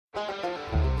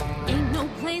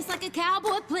like a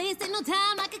cowboy place, ain't no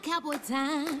time like a cowboy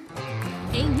time.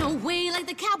 Ain't no way like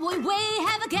the cowboy way,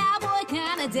 have a cowboy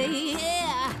kind of day,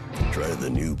 yeah. Try the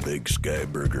new Big Sky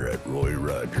Burger at Roy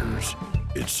Rogers.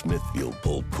 It's Smithfield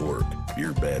pulled pork,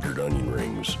 beer battered onion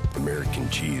rings, American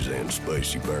cheese, and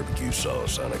spicy barbecue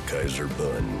sauce on a Kaiser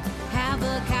bun. Have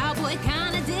a cowboy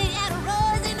kind of day at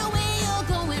Roy's, ain't no way you're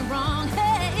going wrong,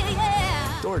 hey,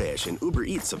 yeah. DoorDash and Uber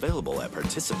Eats available at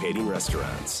participating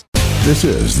restaurants. This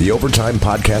is the Overtime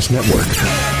Podcast Network.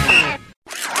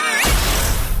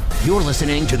 You're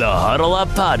listening to the Huddle Up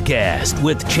Podcast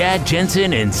with Chad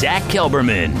Jensen and Zach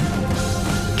Kelberman.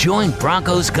 Join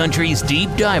Broncos Country's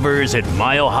deep divers at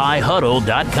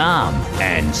milehighhuddle.com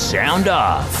and sound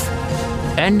off.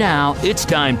 And now it's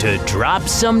time to drop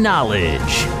some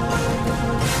knowledge.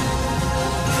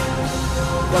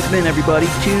 Welcome in, everybody,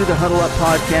 to the Huddle Up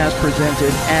Podcast,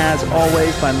 presented, as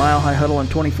always, by Mile High Huddle and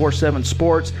 24/7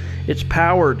 Sports. It's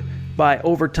powered by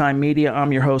Overtime Media.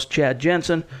 I'm your host, Chad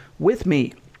Jensen. With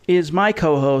me is my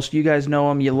co-host. You guys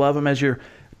know him. You love him as your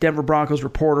Denver Broncos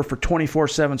reporter for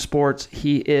 24/7 Sports.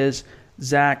 He is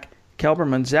Zach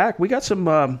Kelberman. Zach, we got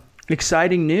some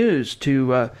exciting news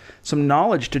some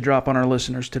knowledge to drop on our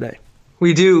listeners today.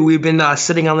 We do. We've been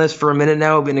sitting on this for a minute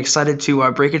now. We've been excited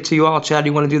to break it to you all. Chad,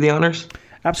 you want to do the honors?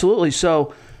 Absolutely.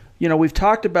 So, we've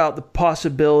talked about the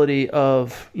possibility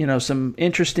of, some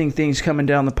interesting things coming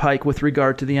down the pike with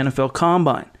regard to the NFL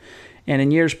Combine. And in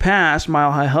years past,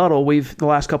 Mile High Huddle, the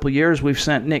last couple of years, we've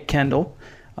sent Nick Kendall,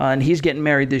 and he's getting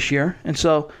married this year. And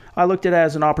so I looked at it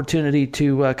as an opportunity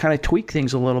to kind of tweak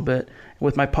things a little bit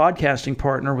with my podcasting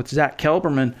partner, with Zach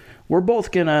Kelberman. We're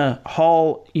both going to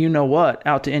haul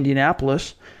out to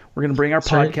Indianapolis. We're going to bring our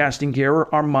podcasting gear,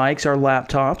 our mics, our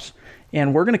laptops,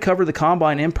 and we're going to cover the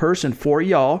Combine in person for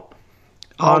y'all.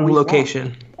 On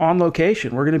location. On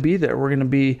location. We're going to be there. We're going to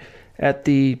be at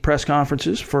the press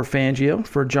conferences for Fangio,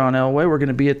 for John Elway. We're going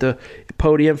to be at the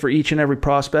podium for each and every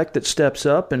prospect that steps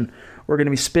up, and we're going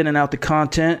to be spinning out the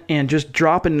content and just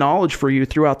dropping knowledge for you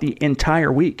throughout the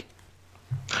entire week.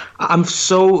 I'm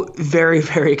so very,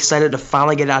 very excited to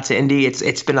finally get out to Indy.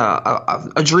 It's been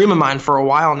a dream of mine for a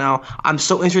while now. I'm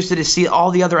so interested to see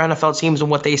all the other NFL teams and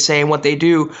what they say and what they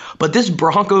do. But this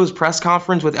Broncos press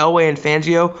conference with Elway and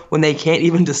Fangio, when they can't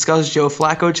even discuss Joe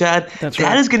Flacco, Chad,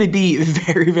 that is going to be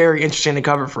very, very interesting to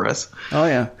cover for us. Oh,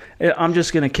 yeah. I'm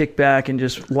just going to kick back and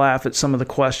just laugh at some of the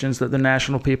questions that the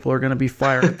national people are going to be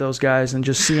firing at those guys and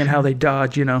just seeing how they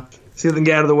dodge, See them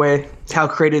get out of the way, how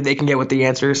creative they can get with the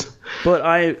answers. But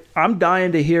I'm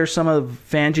dying to hear some of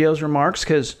Fangio's remarks,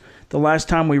 because the last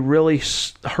time we really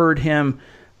heard him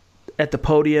at the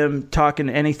podium talking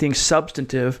anything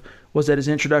substantive was at his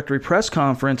introductory press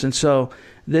conference. And so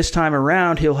this time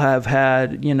around, he'll have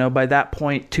had, by that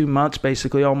point, 2 months,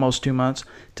 basically almost 2 months,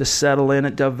 to settle in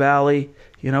at Dove Valley.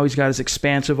 He's got his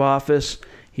expansive office.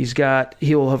 He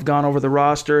will have gone over the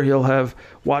roster. He'll have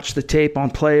watched the tape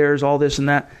on players, all this and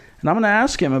that. And I'm going to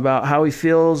ask him about how he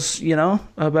feels,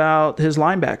 about his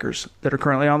linebackers that are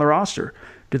currently on the roster.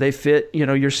 Do they fit?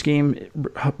 Your scheme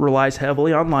relies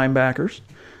heavily on linebackers.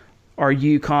 Are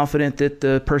you confident that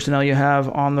the personnel you have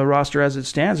on the roster as it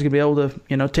stands is going to be able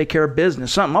to, take care of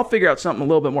business? I'll figure out something a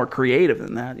little bit more creative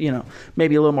than that,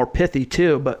 maybe a little more pithy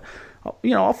too. But,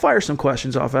 I'll fire some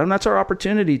questions off at him. That's our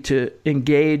opportunity to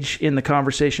engage in the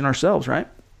conversation ourselves, right?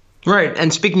 Right,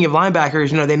 and speaking of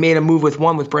linebackers, they made a move with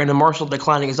Brandon Marshall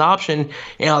declining his option.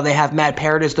 They have Matt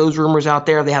Paradis, those rumors out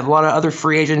there. They have a lot of other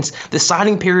free agents. The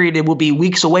signing period, it will be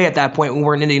weeks away at that point when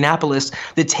we're in Indianapolis.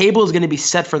 The table is going to be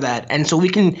set for that, and so we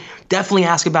can definitely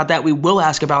ask about that. We will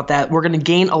ask about that. We're going to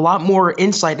gain a lot more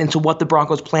insight into what the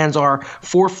Broncos' plans are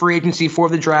for free agency, for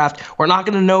the draft. We're not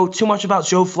going to know too much about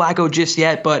Joe Flacco just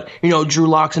yet, but, Drew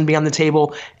Lock's going to be on the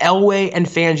table. Elway and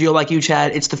Fangio, like you,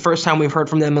 Chad, it's the first time we've heard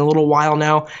from them in a little while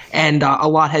now. And a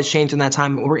lot has changed in that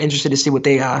time. We're interested to see what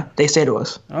they say to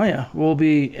us. Oh, yeah.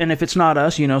 And if it's not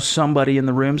us, somebody in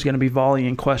the room is going to be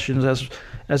volleying questions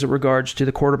as it regards to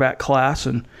the quarterback class.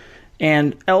 And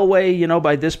Elway,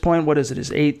 by this point, what is it, his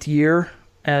 8th year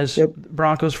as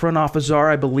Broncos front office czar?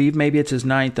 I believe maybe it's his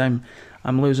 9th.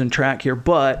 I'm losing track here.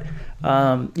 But,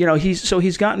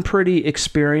 he's gotten pretty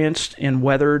experienced and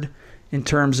weathered in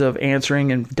terms of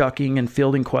answering and ducking and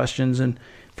fielding questions, and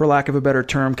for lack of a better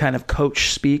term, kind of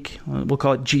coach speak. We'll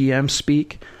call it GM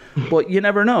speak. But you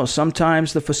never know.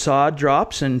 Sometimes the facade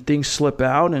drops and things slip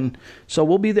out. And so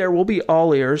we'll be there. We'll be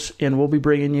all ears, and we'll be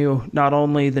bringing you not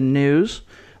only the news,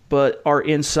 but our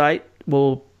insight.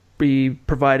 We'll be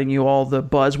providing you all the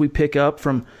buzz we pick up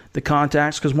from the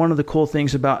contacts, because one of the cool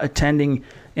things about attending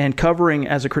and covering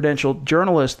as a credentialed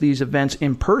journalist these events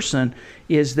in person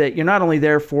is that you're not only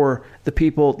there for the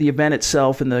people, the event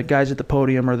itself, and the guys at the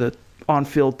podium, or the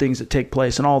on-field things that take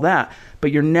place and all that.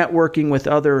 But you're networking with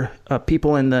other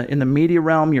people in the media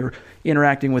realm. You're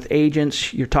interacting with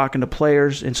agents. You're talking to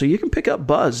players. And so you can pick up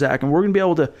buzz, Zach, and we're going to be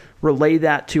able to relay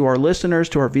that to our listeners,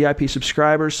 to our VIP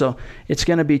subscribers. So it's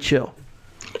going to be chill.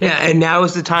 Yeah, and now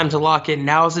is the time to lock in.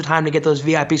 Now is the time to get those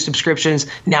VIP subscriptions.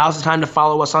 Now is the time to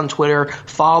follow us on Twitter,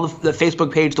 follow the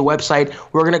Facebook page, the website.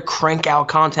 We're going to crank out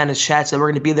content, as Chad said. We're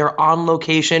going to be there on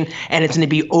location, and it's going to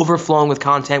be overflowing with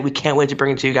content. We can't wait to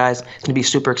bring it to you guys. It's going to be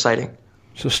super exciting.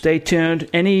 So stay tuned.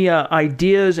 Any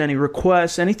ideas, any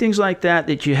requests, any things like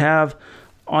that you have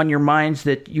on your minds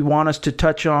that you want us to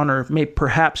touch on or may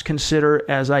perhaps consider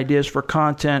as ideas for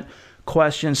content,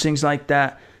 questions, things like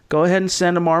that, go ahead and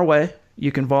send them our way.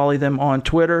 You can volley them on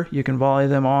Twitter. You can volley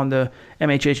them on the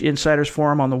MHH Insiders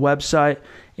Forum on the website.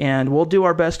 And we'll do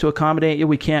our best to accommodate you.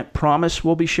 We can't promise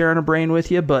we'll be sharing a brain with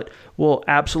you, but we'll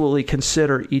absolutely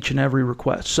consider each and every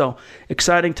request. So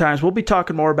exciting times. We'll be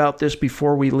talking more about this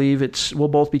before we leave. We'll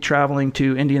both be traveling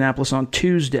to Indianapolis on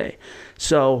Tuesday.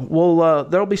 So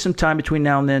there'll be some time between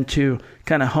now and then to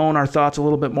kind of hone our thoughts a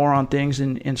little bit more on things.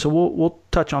 And so we'll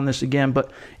touch on this again.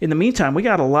 But in the meantime, we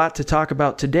got a lot to talk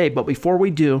about today. But before we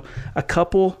do, a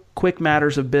couple quick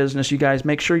matters of business. You guys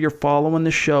make sure you're following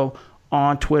the show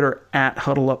on Twitter at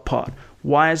HuddleUpPod.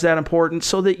 Why is that important?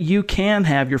 So that you can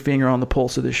have your finger on the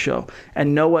pulse of this show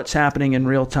and know what's happening in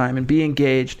real time and be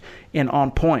engaged and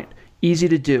on point. Easy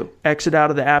to do. Exit out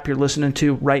of the app you're listening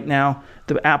to right now.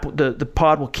 The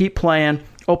pod will keep playing.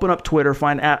 Open up Twitter,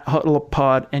 find at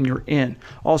HuddleUpPod, and you're in.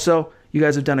 Also, you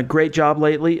guys have done a great job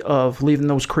lately of leaving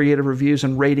those creative reviews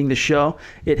and rating the show.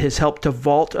 It has helped to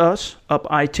vault us up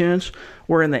iTunes.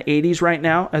 We're in the 80s right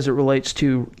now as it relates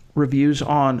to reviews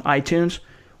on iTunes.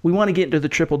 We want to get into the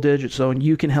triple digits, though, and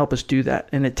you can help us do that.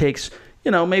 And it takes,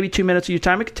 maybe 2 minutes of your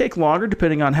time. It could take longer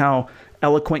depending on how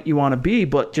eloquent you want to be,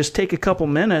 but just take a couple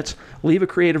minutes, leave a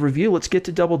creative review. Let's get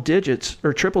to double digits,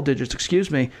 or triple digits,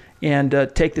 and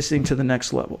take this thing to the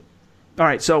next level. All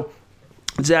right, so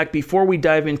Zach, before we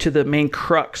dive into the main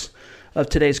crux of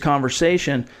today's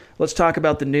conversation, let's talk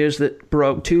about the news that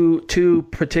broke, two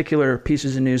particular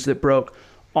pieces of news that broke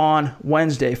on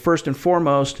Wednesday. First and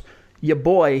foremost, your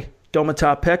boy,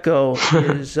 Domata Peko,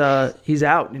 he's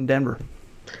out in Denver.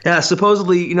 Yeah,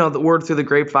 supposedly, the word through the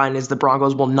grapevine is the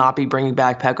Broncos will not be bringing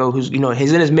back Peko, who's,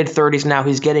 he's in his mid-30s now.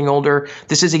 He's getting older.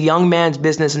 This is a young man's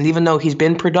business, and even though he's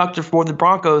been productive for the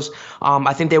Broncos,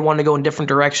 I think they want to go in a different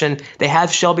direction. They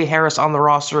have Shelby Harris on the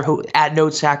roster who at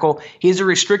nose tackle. He's a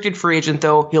restricted free agent,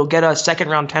 though. He'll get a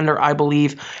second-round tender, I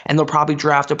believe, and they'll probably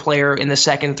draft a player in the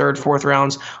second, third, fourth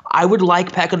rounds. I would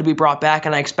like Peko to be brought back,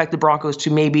 and I expect the Broncos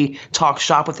to maybe talk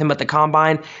shop with him at the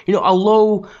Combine.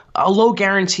 A low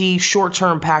guarantee,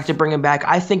 short-term pack to bring him back.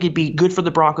 I think it'd be good for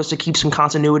the Broncos to keep some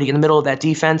continuity in the middle of that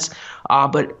defense.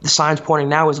 But the signs pointing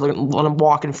now is let him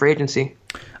walk in free agency.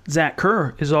 Zach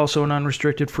Kerr is also an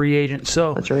unrestricted free agent.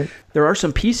 So that's right. There are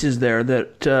some pieces there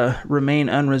that remain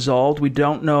unresolved. We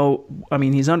don't know. I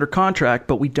mean, he's under contract,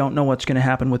 but we don't know what's going to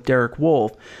happen with Derek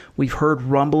Wolfe. We've heard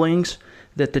rumblings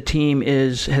that the team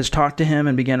has talked to him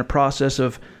and began a process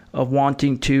of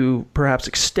wanting to perhaps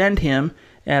extend him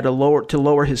at to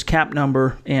lower his cap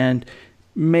number and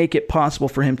make it possible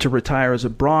for him to retire as a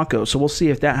Bronco. So we'll see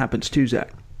if that happens too,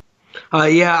 Zach.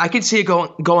 Yeah, I could see it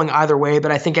going either way,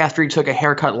 but I think after he took a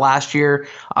haircut last year,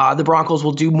 the Broncos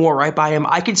will do more right by him.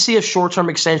 I could see a short-term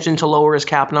extension to lower his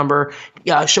cap number,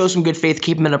 show some good faith,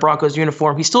 keep him in a Broncos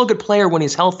uniform. He's still a good player when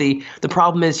he's healthy. The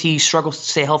problem is he struggles to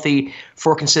stay healthy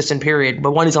for a consistent period,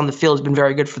 but when he's on the field, he's been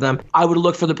very good for them. I would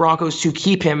look for the Broncos to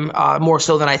keep him more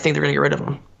so than I think they're going to get rid of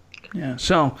him. Yeah,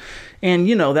 so, and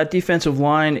that defensive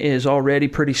line is already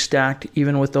pretty stacked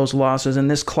even with those losses, and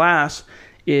this class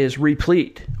is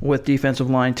replete with defensive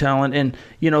line talent. And,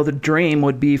 the dream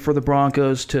would be for the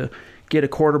Broncos to get a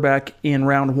quarterback in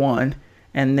round one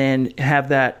and then have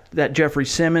that Jeffrey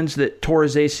Simmons that tore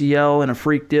his ACL in a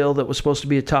freak deal that was supposed to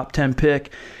be a top 10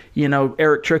 pick.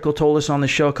 Eric Trickle told us on the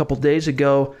show a couple days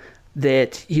ago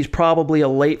that he's probably a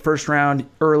late first round,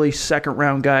 early second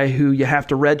round guy who you have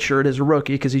to redshirt as a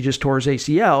rookie because he just tore his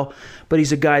ACL. But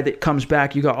he's a guy that comes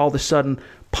back. You got all of a sudden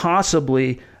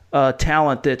possibly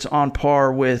talent that's on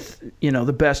par with,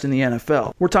 the best in the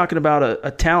NFL. We're talking about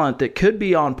a talent that could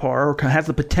be on par or has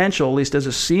the potential, at least as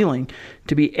a ceiling,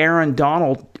 to be Aaron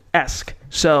Donald-esque.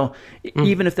 So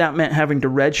even if that meant having to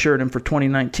redshirt him for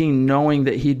 2019, knowing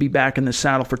that he'd be back in the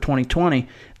saddle for 2020,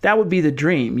 that would be the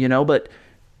dream, But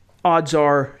odds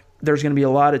are there's going to be a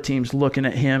lot of teams looking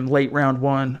at him late round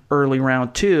one, early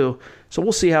round two. So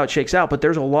we'll see how it shakes out. But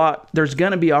there's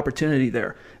going to be opportunity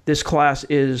there. This class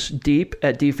is deep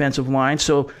at defensive line.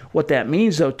 So what that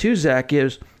means, though, too, Zach,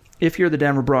 is if you're the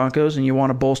Denver Broncos and you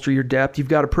want to bolster your depth, you've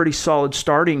got a pretty solid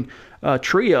starting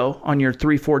trio on your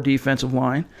 3-4 defensive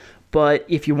line. But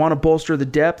if you want to bolster the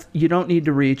depth, you don't need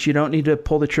to reach. You don't need to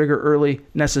pull the trigger early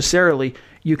necessarily.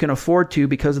 You can afford to,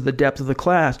 because of the depth of the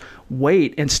class,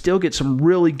 wait and still get some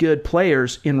really good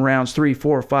players in rounds 3,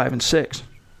 4, 5, and 6.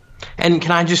 And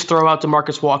can I just throw out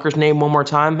DeMarcus Walker's name one more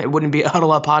time? It wouldn't be a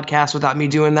Huddle Up podcast without me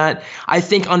doing that. I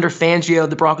think under Fangio,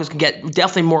 the Broncos can get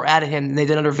definitely more out of him than they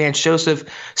did under Vance Joseph.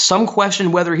 Some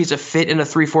question whether he's a fit in a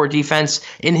 3-4 defense,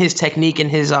 in his technique, in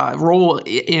his role,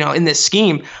 in this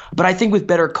scheme. But I think with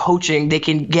better coaching, they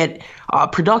can get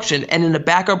production. And in the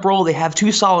backup role, they have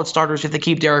 2 solid starters if they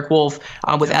keep Derek Wolfe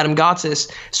with Adam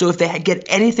Gotsis. So if they get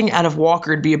anything out of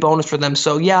Walker, it'd be a bonus for them.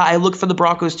 So yeah, I look for the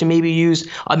Broncos to maybe use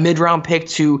a mid-round pick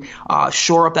to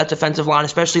shore up that defensive line,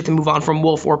 especially if they move on from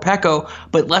Wolfe or Pecco.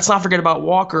 But let's not forget about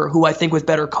Walker, who I think with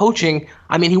better coaching,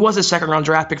 he was a second-round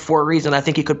draft pick for a reason. I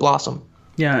think he could blossom.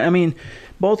 Yeah,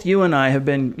 both you and I have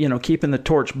been, keeping the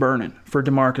torch burning for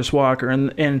DeMarcus Walker,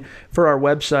 and for our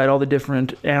website, all the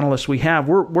different analysts we have,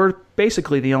 we're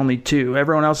basically the only two.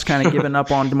 Everyone else kind of given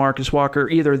up on DeMarcus Walker,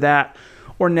 either that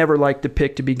or never liked the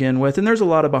pick to begin with. And there's a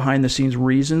lot of behind-the-scenes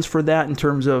reasons for that in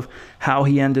terms of how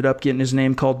he ended up getting his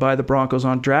name called by the Broncos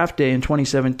on draft day in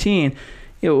 2017.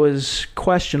 It was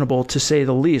questionable, to say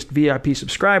the least. VIP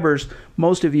subscribers,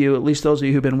 most of you, at least those of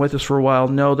you who've been with us for a while,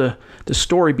 know the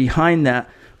story behind that.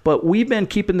 But we've been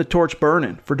keeping the torch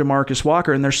burning for DeMarcus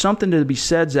Walker, and there's something to be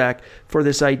said, Zach, for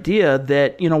this idea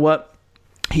that,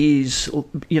 he's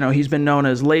been known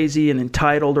as lazy and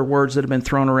entitled, or words that have been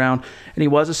thrown around, and he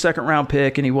was a second-round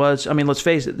pick, and he was, let's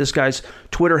face it, this guy's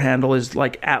Twitter handle is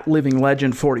like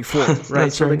 @LivingLegend44,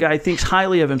 right? So the guy thinks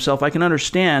highly of himself. I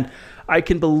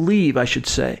can believe, I should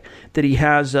say, that he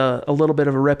has a little bit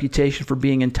of a reputation for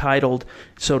being entitled,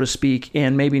 so to speak,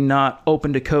 and maybe not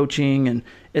open to coaching and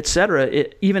et cetera,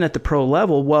 even at the pro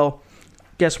level. Well,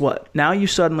 guess what? Now you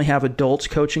suddenly have adults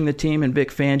coaching the team in Vic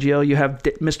Fangio. You have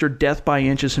Mr. Death by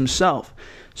Inches himself.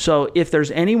 So if there's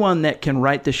anyone that can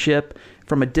right the ship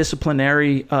from a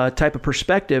disciplinary type of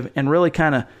perspective and really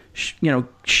kind of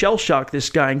shell shock this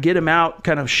guy and get him out,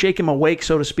 kind of shake him awake,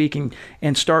 so to speak,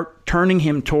 and start turning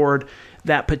him toward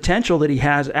that potential that he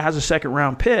has as a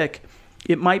second-round pick,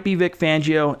 it might be Vic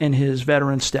Fangio and his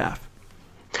veteran staff.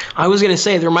 I was going to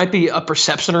say there might be a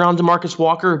perception around DeMarcus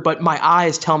Walker, but my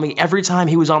eyes tell me every time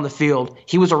he was on the field,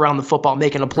 he was around the football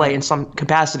making a play in some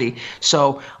capacity.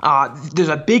 So there's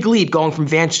a big leap going from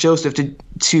Vance Joseph to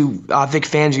Vic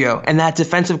Fangio, and that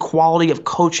defensive quality of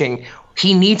coaching.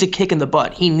 He needs a kick in the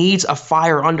butt. He needs a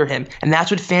fire under him. And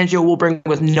that's what Fangio will bring,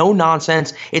 with no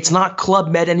nonsense. It's not Club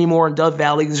Med anymore in Dove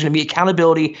Valley. There's going to be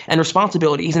accountability and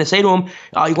responsibility. He's going to say to him,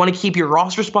 you want to keep your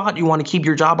roster spot? You want to keep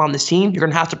your job on this team? You're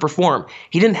going to have to perform.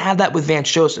 He didn't have that with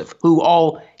Vance Joseph, who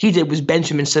all he did was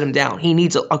bench him and sit him down. He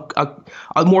needs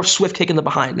a more swift kick in the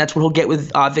behind. That's what he'll get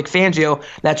with Vic Fangio.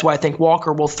 That's why I think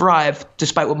Walker will thrive,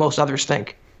 despite what most others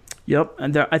think. Yep,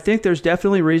 and I think there's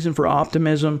definitely reason for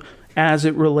optimism as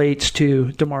it relates to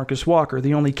DeMarcus Walker.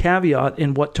 The only caveat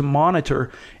in what to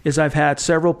monitor is I've had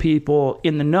several people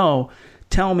in the know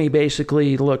tell me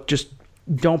basically, look, just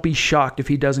don't be shocked if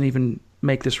he doesn't even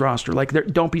make this roster. Like,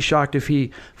 don't be shocked if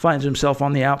he finds himself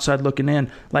on the outside looking in,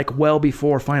 like well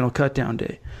before final cutdown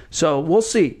day. So we'll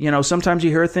see. Sometimes you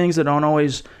hear things that don't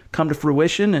always come to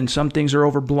fruition, and some things are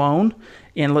overblown.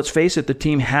 And let's face it, the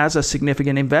team has a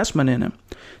significant investment in him.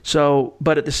 So,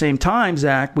 but at the same time,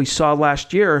 Zach, we saw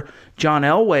last year John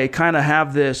Elway kind of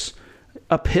have this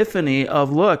epiphany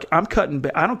of, look, I'm cutting.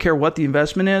 I don't care what the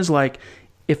investment is. Like,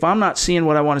 if I'm not seeing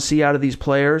what I want to see out of these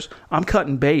players, I'm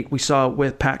cutting bait. We saw it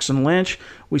with Paxton Lynch.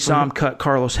 We saw him cut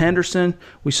Carlos Henderson.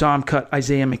 We saw him cut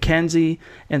Isaiah McKenzie.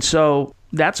 And so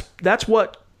that's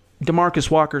what DeMarcus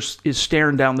Walker is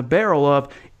staring down the barrel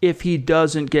of, if he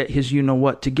doesn't get his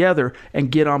you-know-what together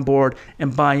and get on board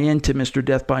and buy into Mr.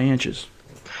 Death by Inches.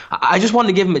 I just wanted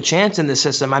to give him a chance in the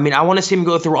system. I want to see him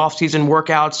go through off-season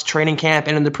workouts, training camp,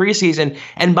 and in the preseason.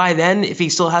 And by then, if he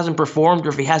still hasn't performed or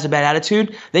if he has a bad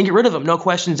attitude, then get rid of him. No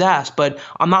questions asked. But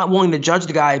I'm not willing to judge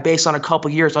the guy based on a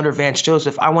couple years under Vance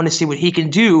Joseph. I want to see what he can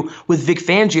do with Vic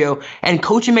Fangio. And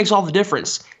coaching makes all the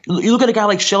difference. You look at a guy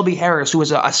like Shelby Harris, who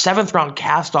was a seventh-round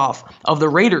cast-off of the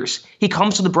Raiders. He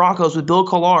comes to the Broncos with Bill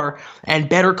Collar and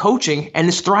better coaching and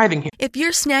is thriving. If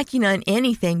you're snacking on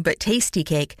anything but Tasty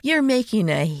Cake, you're making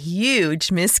a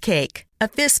huge Miss Cake. A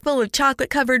fistful of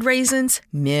chocolate-covered raisins?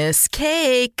 Miss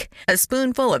Cake. A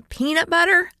spoonful of peanut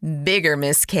butter? Bigger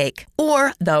Miss Cake.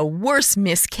 Or the worst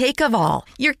Miss Cake of all,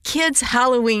 your kid's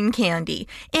Halloween candy.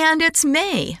 And it's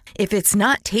May. If it's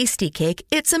not tasty cake,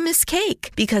 it's a Miss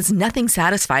Cake. Because nothing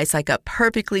satisfies like a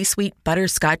perfectly sweet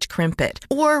butterscotch crimpet.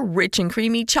 Or rich and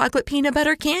creamy chocolate peanut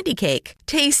butter candy cake.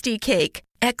 Tasty cake.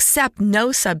 Accept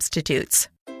no substitutes.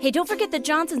 Hey, don't forget the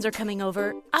Johnsons are coming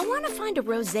over. I want to find a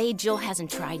rosé Jill hasn't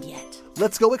tried yet.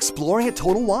 Let's go exploring at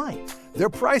Total Wine. Their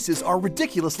prices are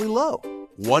ridiculously low.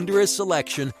 Wondrous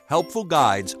selection, helpful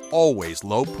guides, always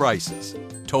low prices.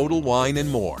 Total Wine and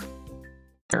more.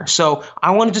 So I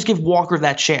want to just give Walker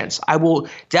that chance. I will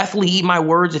definitely eat my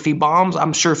words if he bombs.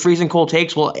 I'm sure Freezing Cold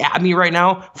Takes will at me right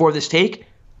now for this take.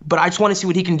 But I just want to see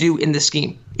what he can do in this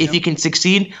scheme. If he can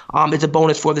succeed, it's a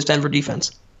bonus for this Denver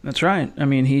defense. That's right. I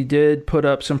mean, he did put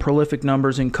up some prolific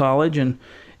numbers in college, and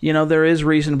there is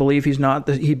reason to believe he's not.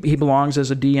 He belongs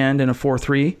as a D end in a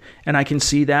 4-3, and I can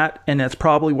see that, and that's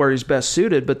probably where he's best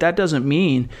suited. But that doesn't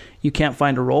mean you can't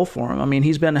find a role for him. I mean,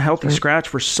 he's been a healthy scratch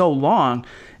for so long.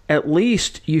 At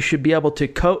least you should be able to,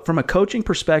 from a coaching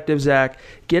perspective, Zach,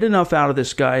 get enough out of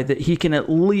this guy that he can at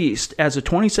least, as a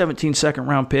 2017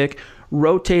 second-round pick,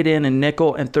 rotate in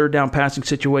nickel and third down passing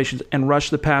situations and rush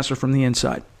the passer from the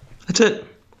inside. That's it.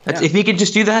 If he can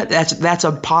just do that, that's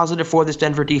a positive for this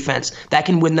Denver defense. That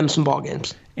can win them some ball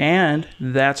games. And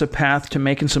that's a path to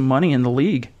making some money in the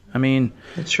league. I mean,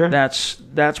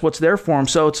 that's what's there for him.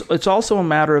 So it's also a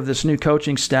matter of this new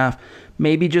coaching staff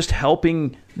maybe just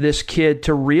helping this kid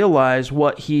to realize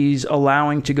what he's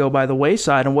allowing to go by the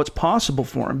wayside and what's possible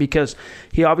for him, because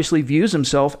he obviously views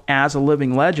himself as a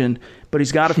living legend, but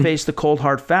he's got to face the cold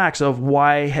hard facts of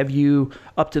why have you,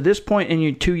 up to this point in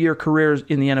your 2-year career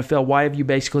in the NFL, why have you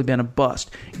basically been a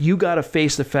bust? You got to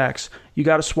face the facts. You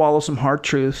got to swallow some hard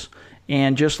truths.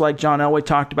 And just like John Elway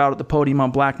talked about at the podium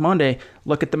on Black Monday,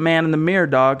 look at the man in the mirror,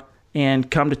 dog, and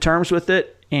come to terms with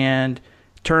it and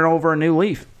turn over a new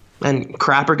leaf. And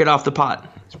crap or get off the pot.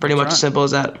 It's pretty much as simple as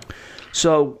that.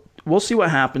 So we'll see what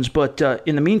happens. But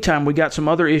in the meantime, we got some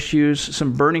other issues,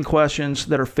 some burning questions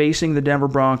that are facing the Denver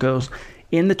Broncos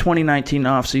in the 2019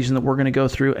 offseason that we're going to go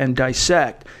through and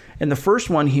dissect. And the first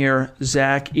one here,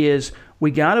 Zach, is we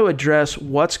got to address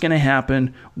what's going to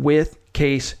happen with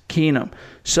Case Keenum.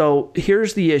 So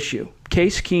here's the issue.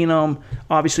 Case Keenum,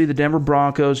 obviously the Denver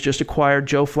Broncos just acquired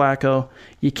Joe Flacco.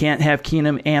 You can't have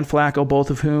Keenum and Flacco, both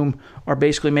of whom are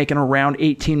basically making around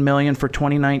 $18 million for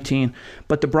 2019.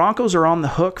 But the Broncos are on the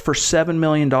hook for $7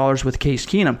 million with Case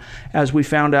Keenum. As we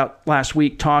found out last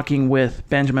week talking with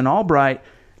Benjamin Albright,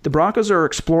 the Broncos are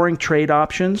exploring trade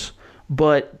options,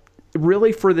 but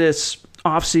really for this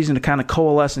offseason to kind of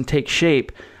coalesce and take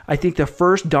shape, I think the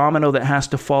first domino that has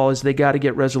to fall is they got to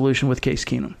get resolution with Case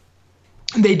Keenum.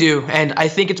 They do, and I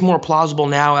think it's more plausible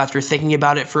now after thinking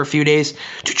about it for a few days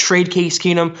to trade Case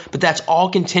Keenum, but that's all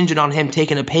contingent on him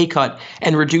taking a pay cut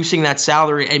and reducing that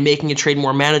salary and making a trade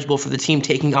more manageable for the team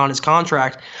taking on his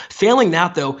contract. Failing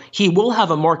that, though, he will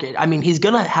have a market. I mean, he's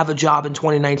going to have a job in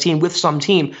 2019 with some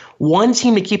team. One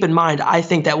team to keep in mind, I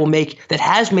think that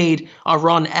has made a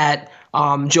run at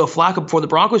Joe Flacco before the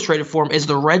Broncos traded for him is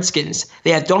the Redskins.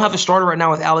 They don't have a starter right now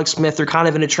with Alex Smith. They're kind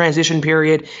of in a transition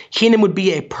period. Keenum would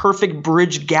be a perfect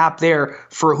bridge gap there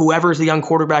for whoever's the young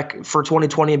quarterback for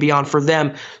 2020 and beyond for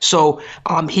them. So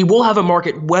he will have a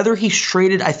market. Whether he's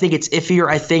traded, I think it's iffier.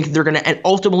 I think they're going to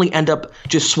ultimately end up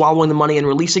just swallowing the money and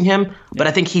releasing him. But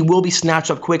I think he will be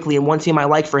snatched up quickly. And one team I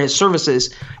like for his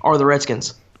services are the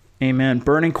Redskins. Amen.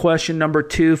 Burning question number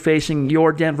 2 facing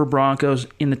your Denver Broncos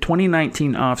in the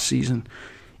 2019 offseason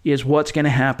is what's going to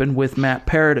happen with Matt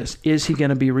Paradis. Is he going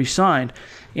to be re-signed?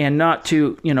 And not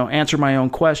to, answer my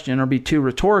own question or be too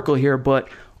rhetorical here, but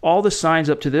all the signs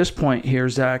up to this point here,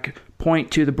 Zach, point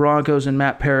to the Broncos and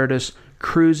Matt Paradis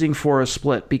cruising for a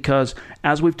split because,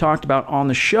 as we've talked about on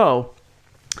the show,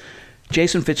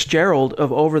 Jason Fitzgerald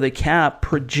of Over the Cap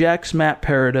projects Matt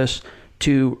Paradis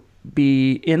to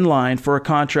be in line for a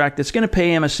contract that's going to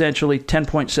pay him essentially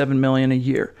 $10.7 million a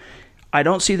year. I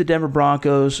don't see the Denver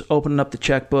Broncos opening up the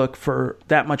checkbook for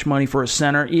that much money for a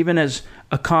center, even as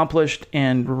accomplished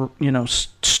and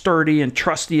sturdy and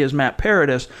trusty as Matt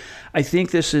Paradis. I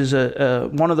think this is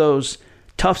one of those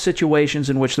tough situations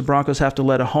in which the Broncos have to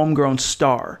let a homegrown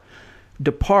star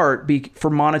depart for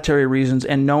monetary reasons,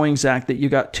 and knowing, Zach, that you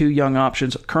got 2 young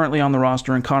options currently on the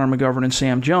roster in Connor McGovern and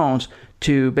Sam Jones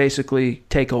to basically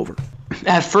take over.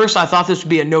 At first, I thought this would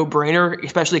be a no-brainer,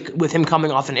 especially with him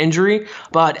coming off an injury.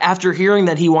 But after hearing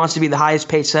that he wants to be the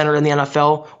highest-paid center in the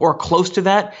NFL or close to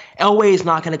that, Elway is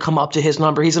not going to come up to his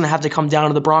number. He's going to have to come down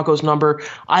to the Broncos' number.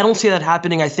 I don't see that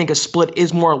happening. I think a split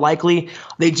is more likely.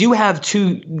 They do have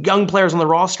two young players on the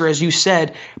roster, as you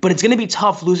said, but it's going to be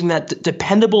tough losing that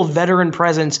dependable veteran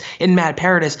presence in Matt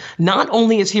Paradis. Not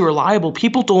only is he reliable,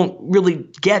 people don't really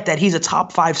get that he's a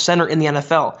top 5 center in the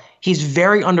NFL. He's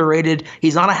very underrated.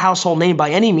 He's not a household name by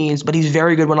any means, but he's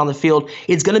very good when on the field.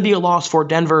 It's going to be a loss for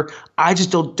Denver. I just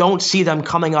don't see them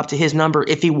coming up to his number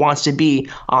if he wants to be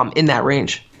in that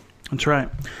range. That's right.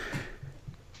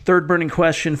 Third burning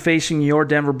question facing your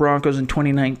Denver Broncos in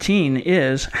 2019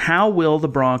 is, how will the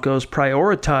Broncos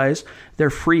prioritize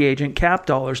their free agent cap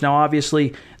dollars? Now,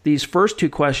 obviously, these first two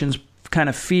questions kind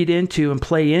of feed into and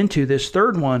play into this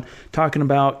third one, talking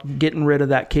about getting rid of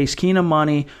that Case Keenum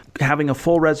money, having a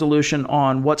full resolution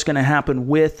on what's going to happen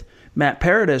with Matt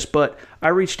Paradis. But I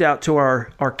reached out to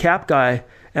our cap guy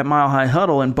at Mile High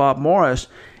Huddle, and Bob Morris,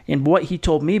 and what he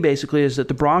told me basically is that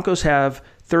the Broncos have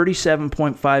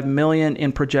 $37.5 million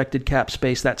in projected cap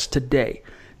space. That's today.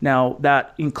 Now,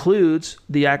 that includes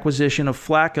the acquisition of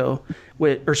Flacco,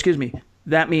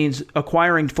 that means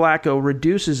acquiring Flacco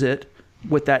reduces it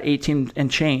with that 18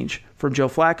 and change from Joe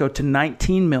Flacco to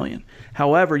 $19 million.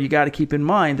 However, you got to keep in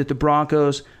mind that the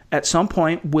Broncos at some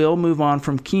point will move on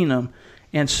from Keenum,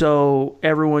 and so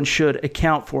everyone should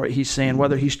account for it. He's saying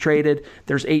whether he's traded,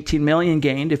 there's $18 million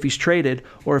gained if he's traded,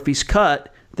 or if he's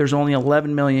cut, there's only $11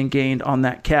 million gained on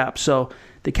that cap. So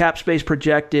the cap space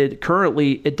projected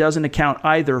currently, it doesn't account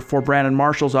either for Brandon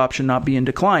Marshall's option not being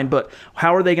declined. But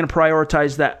how are they going to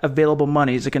prioritize that available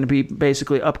money? Is it going to be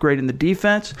basically upgrading the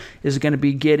defense? Is it going to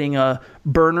be getting a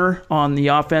burner on the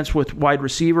offense with wide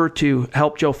receiver to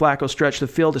help Joe Flacco stretch the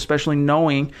field, especially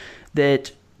knowing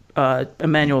that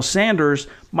Emmanuel Sanders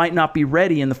might not be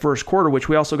ready in the first quarter, which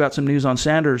we also got some news on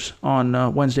Sanders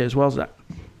on Wednesday as well as that.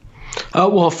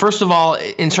 Well, first of all,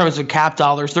 in terms of cap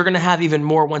dollars, they're going to have even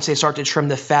more once they start to trim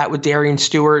the fat with Darian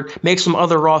Stewart, make some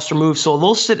other roster moves. So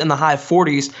they'll sit in the high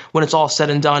 40s when it's all said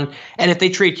and done. And if they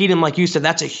trade Keenum, like you said,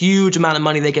 that's a huge amount of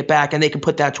money they get back, and they can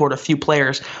put that toward a few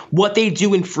players. What they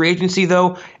do in free agency,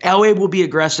 though, Elway will be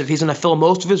aggressive. He's going to fill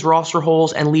most of his roster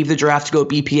holes and leave the draft to go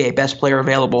BPA, best player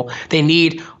available. They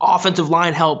need offensive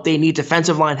line help. They need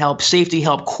defensive line help, safety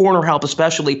help, corner help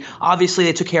especially. Obviously,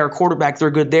 they took care of quarterback.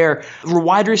 They're good there.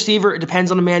 Wide receiver, it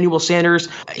depends on Emmanuel Sanders.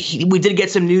 We did get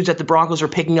some news that the Broncos are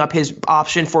picking up his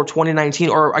option for 2019,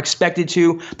 or expected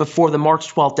to, before the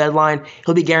March 12th deadline.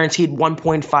 He'll be guaranteed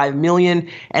 $1.5 million,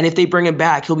 and if they bring him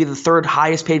back, he'll be the third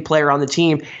highest paid player on the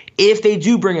team. If they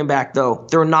do bring him back, though,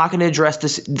 they're not going to address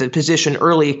the position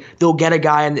early. They'll get a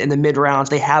guy in the mid-rounds.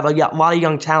 They have a lot of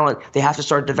young talent they have to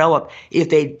start to develop. If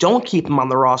they don't keep him on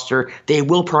the roster, they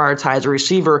will prioritize a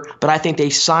receiver, but I think they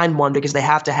sign one because they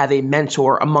have to have a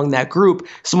mentor among that group,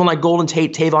 someone like Golden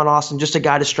Tate, Tavon Austin, just a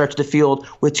guy to stretch the field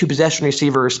with two possession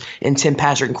receivers in Tim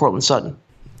Patrick and Cortland Sutton.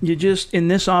 You just, in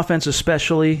this offense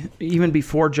especially, even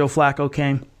before Joe Flacco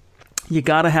came, you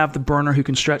got to have the burner who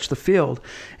can stretch the field.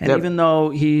 And even though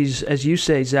he's, as you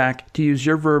say, Zach, to use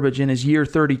your verbiage, in his year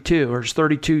 32 or his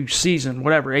 32 season,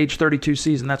 whatever, age 32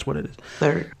 season, that's what it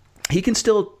is. He can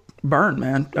still burn,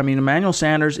 man. I mean, Emmanuel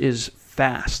Sanders is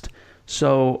fast.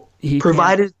 So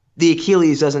provided the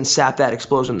Achilles doesn't sap that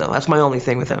explosion, though. That's my only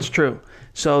thing with him. That's true.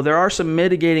 So there are some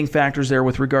mitigating factors there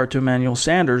with regard to Emmanuel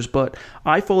Sanders, but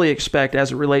I fully expect,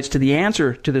 as it relates to the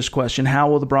answer to this question, how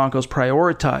will the Broncos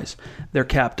prioritize their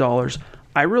cap dollars?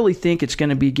 I really think it's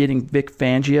going to be getting Vic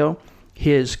Fangio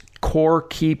his core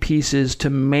key pieces to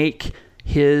make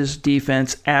his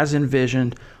defense as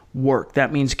envisioned work.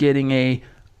 That means getting a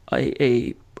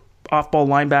off-ball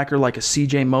linebacker like a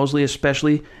C.J. Mosley,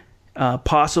 especially.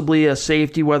 Possibly a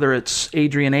safety, whether it's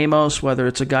Adrian Amos, whether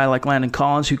it's a guy like Landon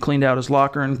Collins who cleaned out his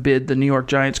locker and bid the New York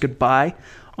Giants goodbye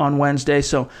on Wednesday.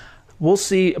 So we'll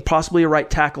see, possibly a right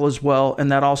tackle as well. And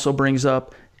that also brings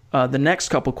up the next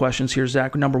couple questions here,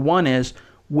 Zach. Number four is,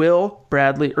 will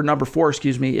Bradley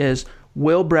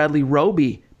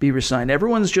Roby be resigned?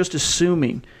 Everyone's just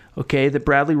assuming, okay, that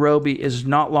Bradley Roby is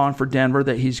not long for Denver,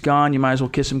 that he's gone. You might as well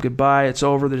kiss him goodbye. It's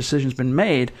over. The decision's been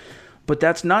made. But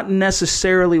that's not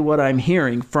necessarily what I'm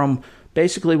hearing. From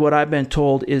basically what I've been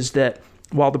told is that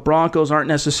while the Broncos aren't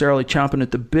necessarily chomping at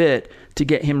the bit to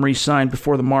get him re-signed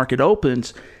before the market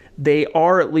opens, they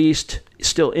are at least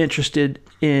still interested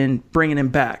in bringing him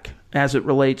back as it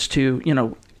relates to,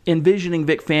 envisioning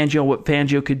Vic Fangio, what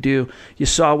Fangio could do. You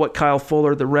saw what Kyle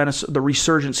Fuller, the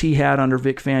resurgence he had under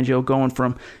Vic Fangio, going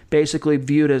from basically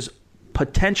viewed as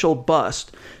potential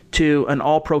bust to an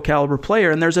all-pro caliber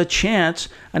player. And there's a chance,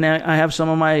 and I have some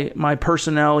of my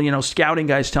personnel, scouting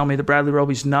guys tell me that Bradley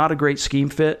Roby's not a great scheme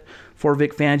fit for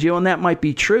Vic Fangio, and that might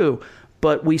be true.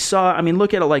 But we saw,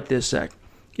 look at it like this, Zach.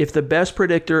 If the best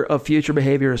predictor of future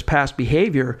behavior is past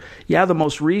behavior, the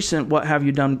most recent what have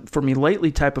you done for me lately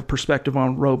type of perspective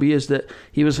on Roby is that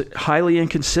he was highly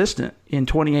inconsistent in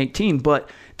 2018, but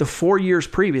the 4 years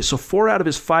previous, so 4 out of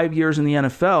his 5 years in the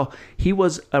NFL, he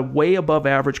was a way above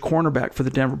average cornerback for the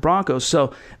Denver Broncos.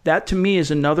 So that to me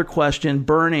is another question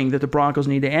burning that the Broncos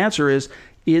need to answer is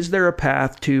there a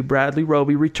path to Bradley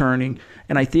Roby returning?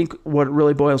 And I think what it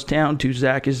really boils down to,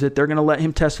 Zach, is that they're going to let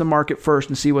him test the market first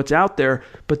and see what's out there,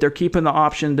 but they're keeping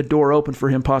the door open for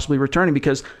him possibly returning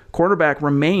because cornerback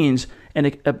remains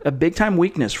a big-time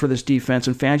weakness for this defense,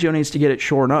 and Fangio needs to get it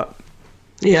shored up.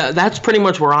 Yeah, that's pretty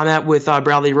much where I'm at with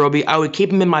Bradley Roby. I would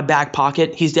keep him in my back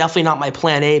pocket. He's definitely not my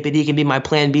plan A, but he can be my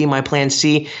plan B, my plan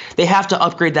C. They have to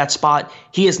upgrade that spot.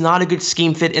 He is not a good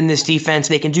scheme fit in this defense.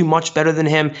 They can do much better than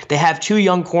him. They have 2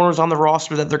 young corners on the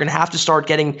roster that they're going to have to start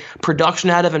getting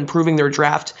production out of, improving their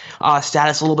draft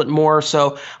status a little bit more.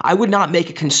 So I would not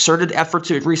make a concerted effort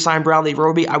to re-sign Bradley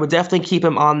Roby. I would definitely keep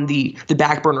him on the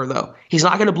back burner, though. He's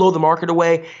not going to blow the market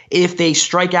away. If they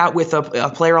strike out with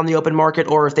a player on the open market,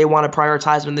 or if they want to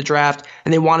prioritize him in the draft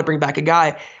and they want to bring back a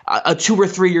guy, a 2 or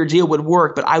 3 year deal would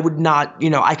work. But I would not,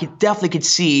 I could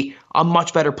see a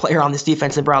much better player on this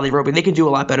defense than Bradley Roby. They can do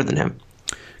a lot better than him.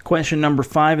 Question number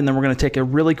 5, and then we're going to take a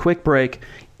really quick break,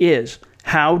 is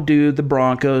how do the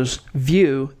Broncos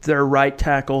view their right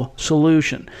tackle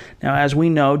solution? Now, as we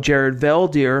know, Jared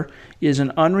Veldheer is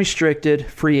an unrestricted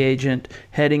free agent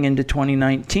heading into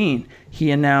 2019.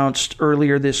 He announced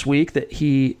earlier this week that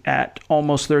he, at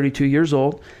almost 32 years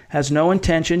old, has no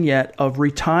intention yet of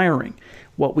retiring.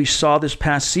 What we saw this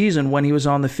past season when he was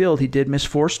on the field, he did miss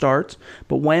 4 starts,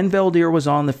 but when Veldheer was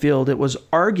on the field, it was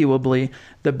arguably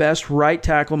the best right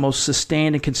tackle, most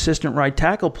sustained and consistent right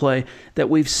tackle play that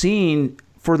we've seen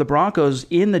for the Broncos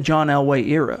in the John Elway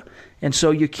era. And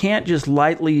so you can't just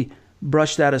lightly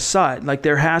brush that aside. Like,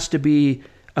 there has to be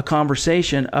a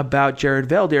conversation about Jared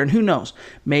Veldheer, and who knows,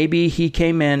 maybe he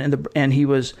came in and he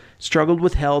was struggled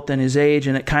with health and his age,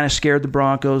 and it kind of scared the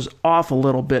Broncos off a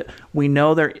little bit. We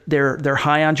know they're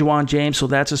high on Juwan James, so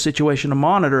that's a situation to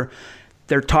monitor.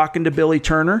 They're talking to Billy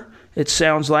Turner, it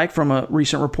sounds like, from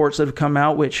recent reports that have come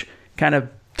out, which kind of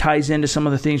ties into some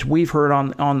of the things we've heard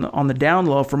on the down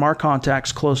low from our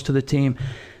contacts close to the team.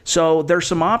 So there's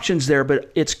some options there,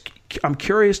 but I'm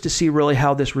curious to see really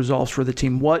how this resolves for the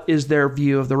team. What is their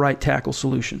view of the right tackle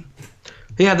solution?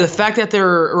 Yeah, the fact that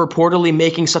they're reportedly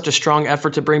making such a strong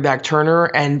effort to bring back Turner,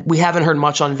 and we haven't heard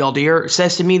much on Veldheer,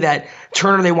 says to me that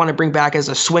Turner they want to bring back as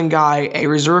a swing guy, a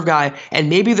reserve guy, and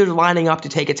maybe they're lining up to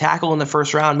take a tackle in the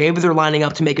first round. Maybe they're lining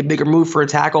up to make a bigger move for a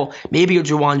tackle, maybe a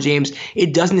Juwan James.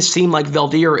 It doesn't seem like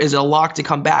Veldheer is a lock to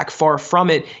come back. Far from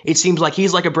it. It seems like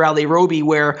he's like a Bradley Roby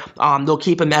where they'll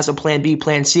keep him as a plan B,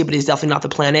 plan C, but he's definitely not the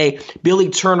plan A. Billy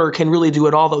Turner can really do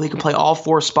it all, though. He can play all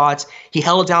 4 spots. He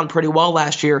held it down pretty well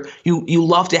last year. You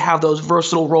love to have those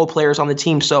versatile role players on the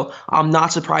team, so I'm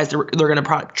not surprised they're going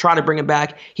to try to bring him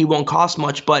back. He won't cost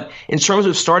much, but in terms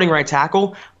of starting right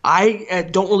tackle, I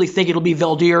don't really think it'll be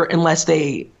Veldheer unless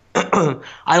they I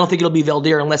don't think it'll be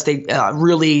Veldheer unless they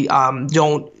really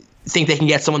don't think they can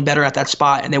get someone better at that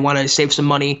spot and they want to save some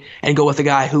money and go with a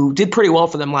guy who did pretty well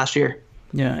for them last year.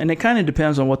 Yeah, and it kind of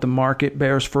depends on what the market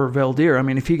bears for Veldheer. I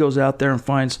mean, if he goes out there and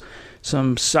finds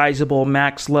some sizable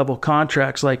max-level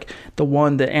contracts like the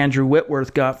one that Andrew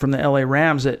Whitworth got from the LA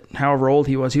Rams at however old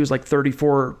he was like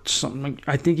 34, something,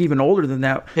 I think even older than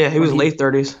that. Yeah, he was late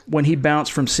 30s. When he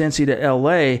bounced from Cincy to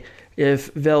LA,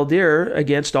 if Veldheer,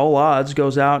 against all odds,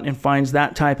 goes out and finds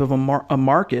that type of a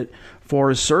market for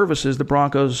his services, the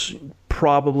Broncos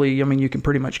probably, you can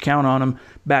pretty much count on them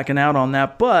backing out on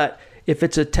that. But if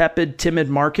it's a tepid, timid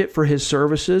market for his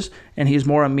services and he's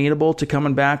more amenable to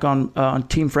coming back on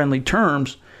team-friendly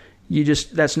terms,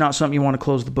 that's not something you want to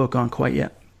close the book on quite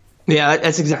yet. Yeah,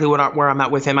 that's exactly where I'm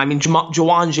at with him. I mean,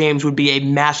 Juwan James would be a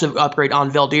massive upgrade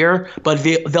on Veldheer, but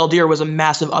Veldheer was a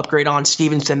massive upgrade on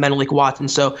Stevenson, Menelik, Watson,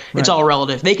 so it's all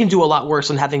relative. They can do a lot worse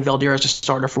than having Veldheer as a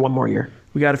starter for one more year.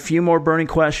 We got a few more burning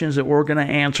questions that we're going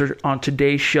to answer on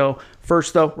today's show.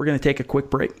 First, though, we're going to take a quick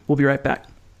break. We'll be right back.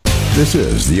 This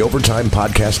is the Overtime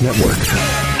Podcast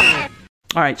Network.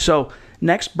 All right, so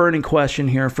next burning question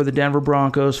here for the Denver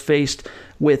Broncos faced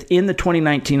within the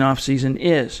 2019 offseason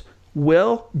is,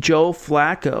 will Joe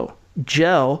Flacco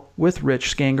gel with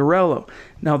Rich Scangarello?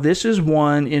 Now, this is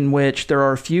one in which there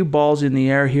are a few balls in the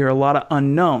air here, a lot of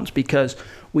unknowns, because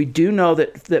we do know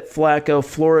that Flacco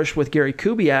flourished with Gary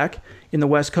Kubiak in the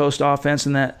West Coast offense,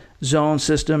 and that zone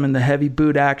system and the heavy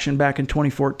boot action back in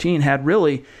 2014, had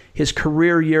really his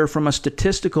career year from a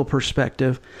statistical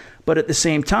perspective. But at the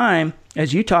same time,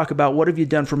 as you talk about what have you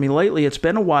done for me lately, it's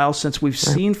been a while since we've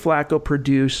seen Flacco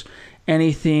produce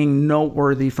anything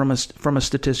noteworthy from a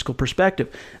statistical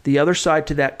perspective. The other side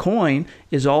to that coin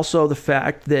is also the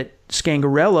fact that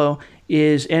Scangarello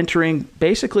is entering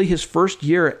basically his first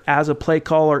year as a play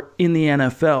caller in the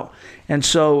NFL. And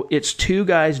so it's two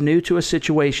guys new to a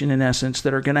situation, in essence,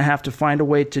 that are going to have to find a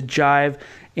way to jive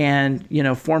and,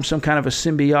 form some kind of a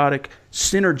symbiotic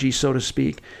synergy, so to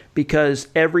speak, because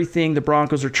everything the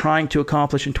Broncos are trying to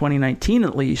accomplish in 2019,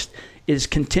 at least, is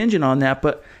contingent on that.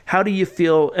 But how do you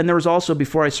feel? And there was also,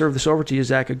 before I serve this over to you,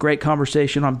 Zach, a great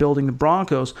conversation on building the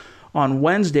Broncos on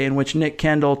Wednesday in which Nick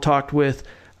Kendall talked with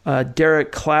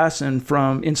Derek Klassen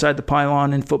from Inside the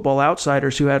Pylon and Football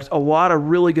Outsiders, who had a lot of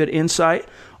really good insight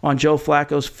on Joe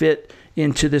Flacco's fit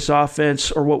into this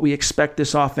offense, or what we expect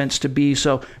this offense to be.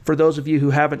 So for those of you who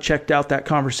haven't checked out that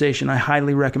conversation, I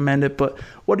highly recommend it. But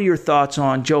what are your thoughts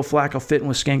on Joe Flacco fitting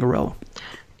with Scangarello?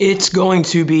 It's going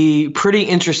to be pretty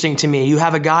interesting to me. You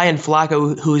have a guy in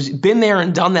Flacco who's been there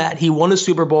and done that. He won a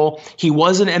Super Bowl. He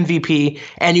was an MVP.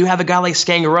 And you have a guy like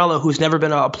Scangarello who's never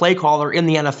been a play caller in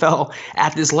the NFL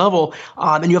at this level.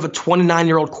 And you have a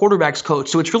 29-year-old quarterbacks coach.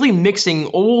 So it's really mixing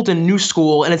old and new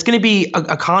school. And it's going to be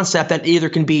a concept that either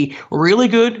can be really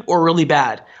good or really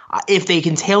bad. If they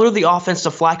can tailor the offense to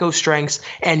Flacco's strengths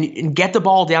and get the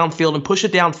ball downfield and push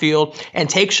it downfield and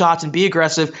take shots and be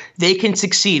aggressive, they can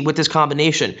succeed with this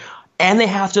combination. And they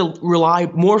have to rely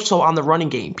more so on the running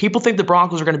game. People think the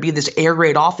Broncos are going to be this air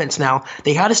raid offense now.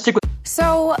 They got to stick with.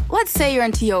 So let's say you're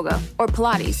into yoga or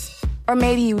Pilates, or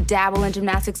maybe you dabble in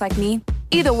gymnastics like me.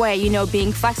 Either way,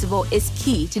 being flexible is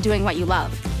key to doing what you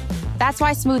love. That's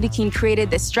why Smoothie King created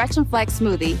this Stretch and Flex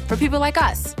smoothie for people like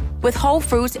us. With whole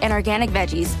fruits and organic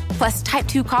veggies, plus type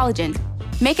 2 collagen.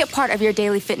 Make it part of your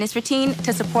daily fitness routine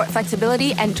to support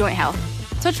flexibility and joint health.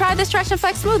 So try the Stretch and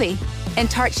Flex smoothie in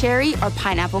tart cherry or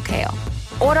pineapple kale.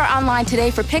 Order online today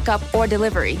for pickup or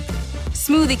delivery.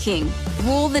 Smoothie King,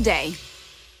 rule the day.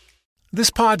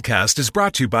 This podcast is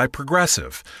brought to you by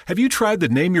Progressive. Have you tried the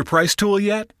Name Your Price tool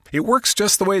yet? It works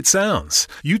just the way it sounds.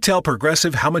 You tell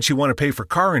Progressive how much you want to pay for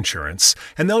car insurance,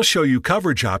 and they'll show you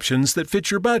coverage options that fit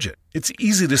your budget. It's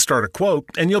easy to start a quote,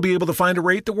 and you'll be able to find a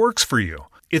rate that works for you.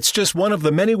 It's just one of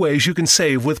the many ways you can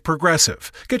save with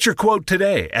Progressive. Get your quote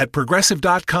today at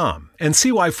Progressive.com and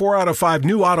see why 4 out of 5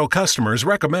 new auto customers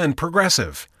recommend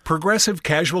Progressive. Progressive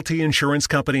Casualty Insurance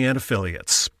Company and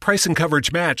Affiliates. Price and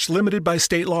coverage match limited by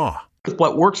state law.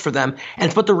 What works for them. And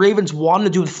it's what the Ravens wanted to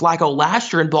do with Flacco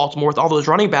last year in Baltimore with all those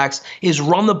running backs is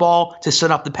run the ball to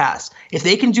set up the pass. If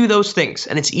they can do those things,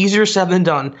 and it's easier said than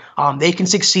done, they can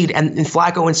succeed, and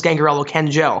Flacco and Scangarello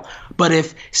can gel. But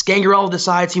if Scangarello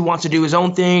decides he wants to do his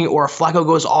own thing, or if Flacco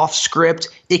goes off script,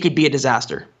 it could be a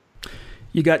disaster.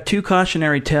 You got two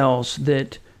cautionary tales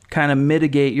that kind of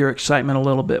mitigate your excitement a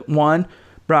little bit. One,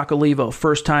 Brock Olivo,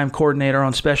 first-time coordinator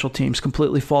on special teams,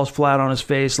 completely falls flat on his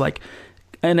face,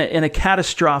 in a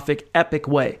catastrophic, epic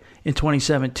way in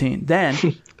 2017. Then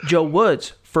Joe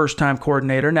Woods, first-time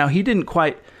coordinator. Now, he didn't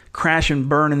quite crash and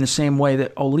burn in the same way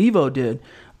that Olivo did,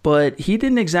 but he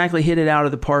didn't exactly hit it out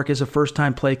of the park as a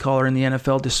first-time play caller in the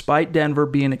NFL, despite Denver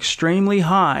being extremely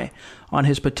high on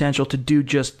his potential to do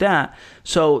just that.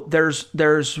 So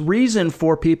there's reason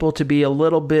for people to be a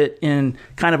little bit in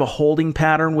kind of a holding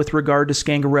pattern with regard to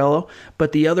Scangarello.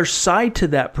 But the other side to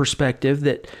that perspective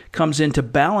that comes in to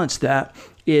balance that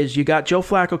is you got Joe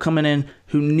Flacco coming in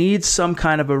who needs some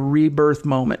kind of a rebirth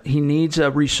moment. He needs a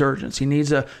resurgence. He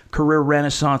needs a career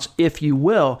renaissance, if you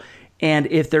will. And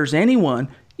if there's anyone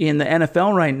in the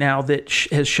NFL right now that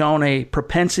has shown a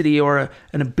propensity or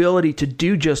an ability to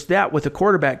do just that with a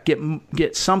quarterback,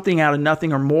 get something out of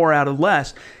nothing or more out of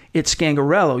less, it's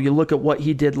Scangarello. You look at what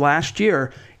he did last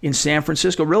year in San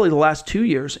Francisco, really the last 2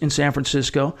 years in San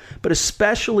Francisco, but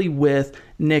especially with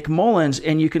Nick Mullins,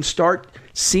 and you can start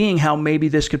seeing how maybe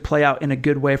this could play out in a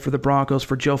good way for the Broncos,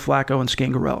 for Joe Flacco and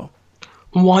Scangarello.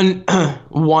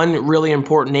 One really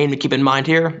important name to keep in mind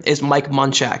here is Mike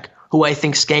Munchak, who I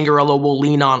think Scangarello will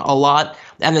lean on a lot.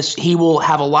 And he will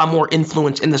have a lot more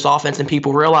influence in this offense than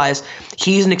people realize.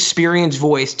 He's an experienced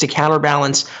voice to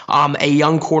counterbalance a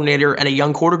young coordinator and a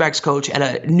young quarterbacks coach and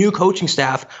a new coaching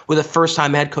staff with a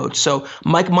first-time head coach. So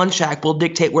Mike Munchak will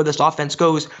dictate where this offense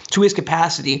goes to his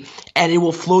capacity, and it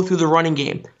will flow through the running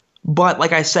game. But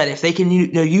like I said, if they can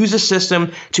use a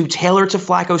system to tailor to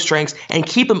Flacco's strengths and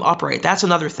keep him upright, that's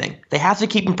another thing. They have to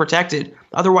keep him protected.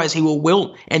 Otherwise, he will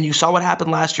wilt. And you saw what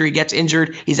happened last year. He gets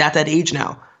injured. He's at that age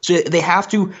now. So they have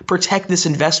to protect this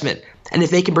investment. And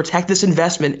if they can protect this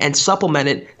investment and supplement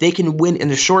it, they can win in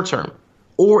the short term.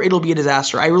 Or it'll be a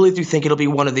disaster. I really do think it'll be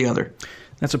one or the other.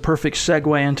 That's a perfect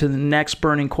segue into the next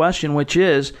burning question, which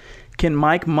is, can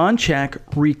Mike Munchak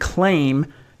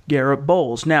reclaim Garrett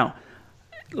Bowles? Now,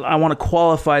 I want to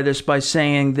qualify this by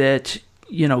saying that,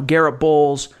 Garrett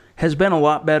Bowles has been a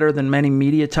lot better than many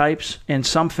media types, and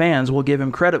some fans will give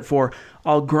him credit for.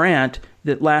 I'll grant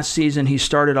that last season he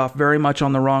started off very much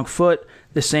on the wrong foot,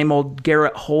 the same old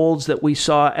Garrett holds that we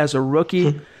saw as a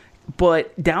rookie.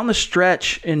 But down the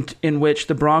stretch in which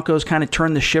the Broncos kind of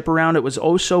turned the ship around, it was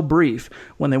oh so brief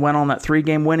when they went on that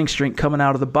 3-game winning streak coming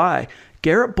out of the bye.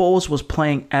 Garrett Bowles was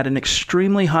playing at an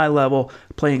extremely high level,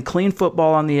 playing clean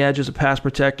football on the edge as a pass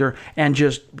protector, and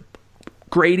just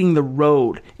grading the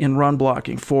road in run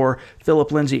blocking for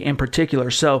Phillip Lindsay in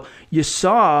particular. So you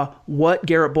saw what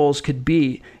Garrett Bowles could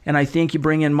be, and I think you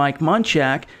bring in Mike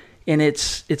Munchak, and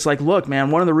it's like, look,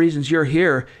 man, one of the reasons you're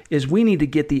here is we need to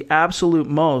get the absolute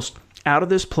most out of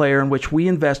this player in which we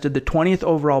invested the 20th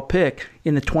overall pick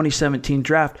in the 2017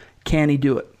 draft. Can he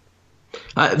do it?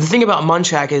 The thing about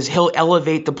Munchak is he'll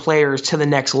elevate the players to the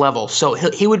next level. So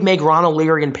he would make Ronald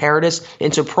Leary and Paradis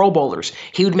into Pro Bowlers.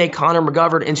 He would make Connor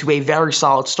McGovern into a very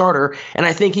solid starter. And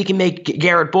I think he can make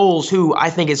Garrett Bowles, who I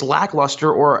think is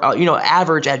lackluster or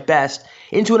average at best,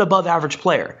 into an above-average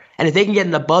player. And if they can get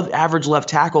an above-average left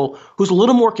tackle who's a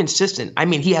little more consistent, I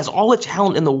mean, he has all the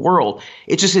talent in the world.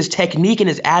 It's just his technique and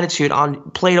his attitude on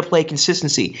play-to-play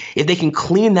consistency. If they can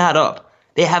clean that up,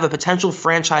 they have a potential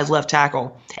franchise left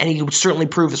tackle, and he would certainly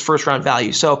prove his first-round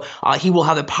value. So he will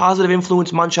have a positive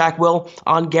influence, Munchak will,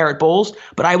 on Garrett Bowles,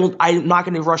 but I'm not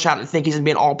going to rush out and think he's going to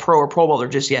be an all-pro or Pro Bowler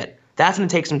just yet. That's going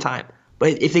to take some time.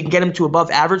 But if they can get him to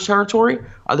above-average territory,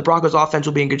 the Broncos' offense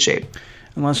will be in good shape.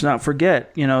 And let's not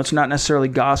forget, it's not necessarily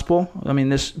gospel. I mean,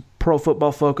 this Pro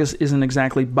Football Focus isn't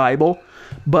exactly Bible,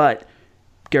 but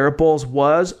Garrett Bowles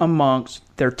was amongst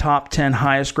their top 10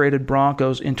 highest-graded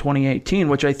Broncos in 2018,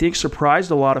 which I think surprised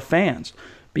a lot of fans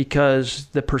because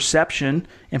the perception,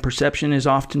 and perception is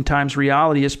oftentimes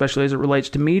reality, especially as it relates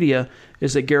to media,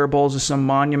 is that Garrett Bowles is some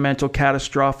monumental,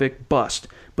 catastrophic bust.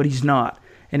 But he's not.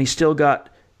 And he's still got,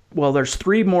 there's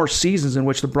 3 more seasons in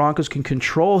which the Broncos can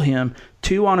control him,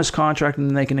 2 on his contract, and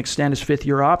then they can extend his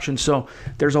 5th-year option. So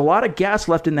there's a lot of gas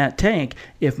left in that tank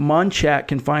if Munchak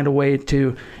can find a way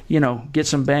to, get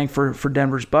some bang for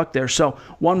Denver's buck there. So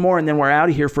one more, and then we're out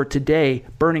of here for today.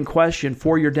 Burning question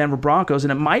for your Denver Broncos,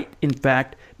 and it might, in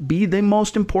fact, be the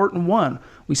most important one.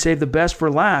 We saved the best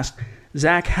for last.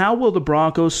 Zach, how will the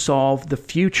Broncos solve the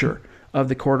future of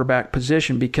the quarterback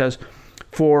position? Because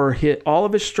for all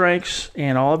of his strengths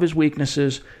and all of his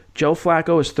weaknesses, Joe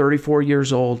Flacco is 34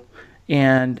 years old,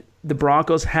 and the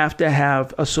Broncos have to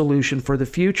have a solution for the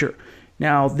future.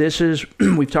 Now,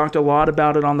 we've talked a lot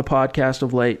about it on the podcast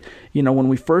of late. When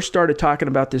we first started talking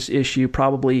about this issue,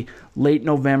 probably late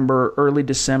November, early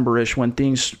December-ish, when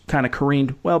things kind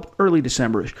of early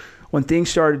December-ish, when things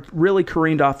started really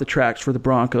careened off the tracks for the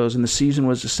Broncos and the season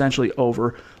was essentially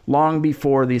over, long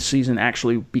before the season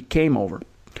actually became over.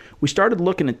 We started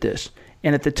looking at this,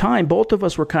 and at the time, both of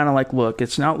us were kind of like, look,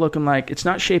 it's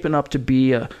not shaping up to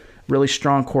be a really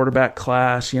strong quarterback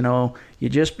class. You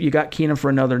got Keenum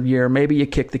for another year. Maybe you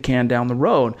kick the can down the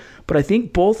road. But I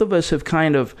think both of us have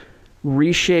kind of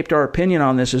reshaped our opinion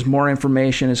on this as more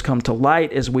information has come to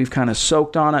light, as we've kind of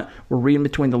soaked on it. We're reading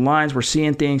between the lines. We're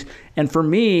seeing things. And for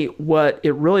me, what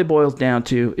it really boils down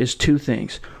to is 2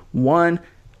 things. One,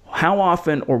 how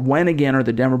often or when again are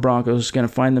the Denver Broncos going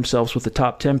to find themselves with a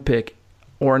top 10 pick,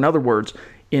 or in other words,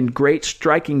 in great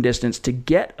striking distance to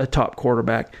get a top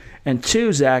quarterback? And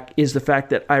 2, Zach, is the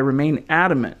fact that I remain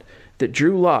adamant that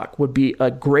Drew Lock would be a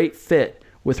great fit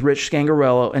with Rich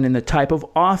Scangarello and in the type of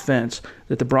offense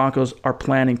that the Broncos are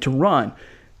planning to run.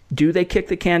 Do they kick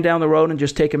the can down the road and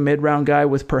just take a mid-round guy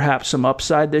with perhaps some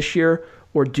upside this year,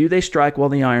 or do they strike while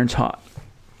the iron's hot?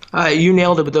 You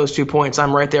nailed it with those 2 points.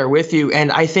 I'm right there with you. And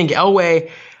I think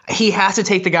Elway, he has to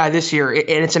take the guy this year, and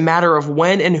it's a matter of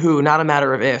when and who, not a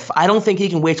matter of if. I don't think he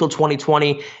can wait till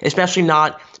 2020, especially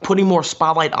not putting more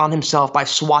spotlight on himself by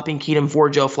swapping Keenum for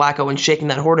Joe Flacco and shaking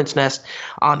that hornet's nest.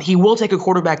 He will take a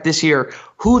quarterback this year.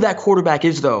 Who that quarterback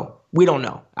is, though, we don't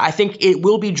know. I think it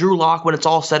will be Drew Lock when it's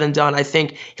all said and done. I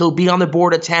think he'll be on the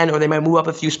board at 10, or they might move up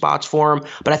a few spots for him,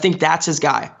 but I think that's his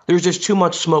guy. There's just too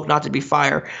much smoke not to be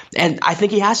fire, and I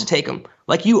think he has to take him.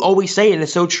 Like you always say, and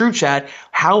it's so true, Chad,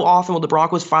 how often will the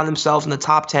Broncos find themselves in the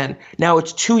top 10? Now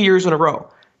it's 2 years in a row.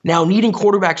 Now, needing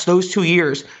quarterbacks those 2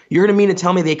 years, you're going to mean to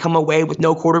tell me they come away with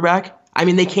no quarterback? I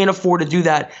mean, they can't afford to do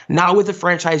that, not with the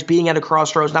franchise being at a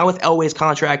crossroads, not with Elway's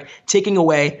contract ticking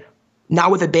away. not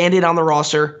with a Band-Aid on the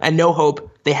roster and no hope.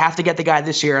 They have to get the guy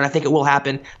this year, and I think it will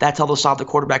happen. That's how they'll solve the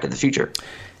quarterback of the future.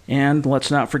 And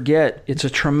let's not forget, it's a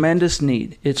tremendous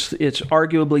need. It's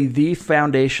arguably the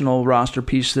foundational roster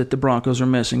piece that the Broncos are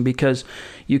missing, because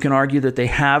you can argue that they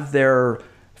have their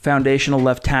foundational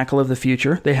left tackle of the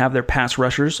future. They have their pass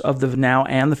rushers of the now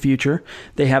and the future.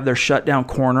 They have their shutdown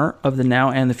corner of the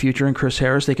now and the future in Chris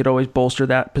Harris. They could always bolster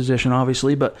that position,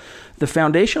 obviously, but the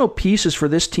foundational pieces for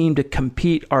this team to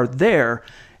compete are there,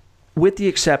 with the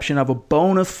exception of a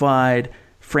bona fide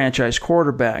franchise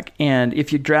quarterback. And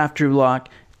if you draft Drew Lock,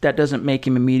 that doesn't make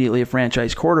him immediately a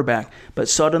franchise quarterback. But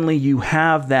suddenly you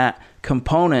have that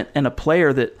component and a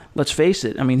player that, let's face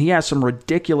it, I mean, he has some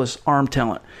ridiculous arm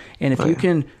talent. And if you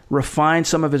can refine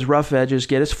some of his rough edges,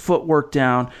 get his footwork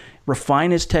down, refine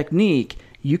his technique,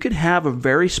 you could have a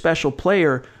very special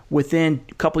player within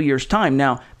a couple years' time.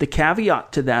 Now, the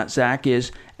caveat to that, Zach,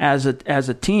 is as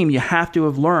a team, you have to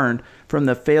have learned from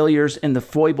the failures and the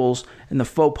foibles and the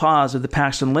faux pas of the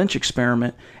Paxton Lynch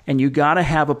experiment, and you got to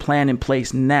have a plan in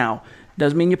place now.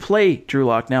 Doesn't mean you play Drew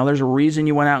Lock now. There's a reason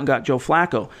you went out and got Joe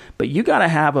Flacco, but you got to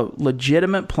have a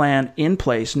legitimate plan in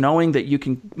place, knowing that you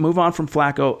can move on from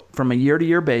Flacco from a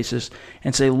year-to-year basis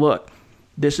and say, look,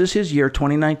 this is his year,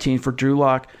 2019, for Drew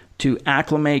Lock to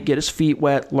acclimate, get his feet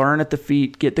wet, learn at the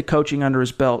feet, get the coaching under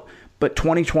his belt. But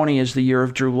 2020 is the year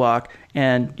of Drew Lock,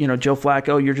 and Joe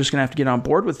Flacco, you're just going to have to get on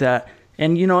board with that.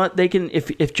 And you know what? They can,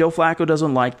 if Joe Flacco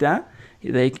doesn't like that,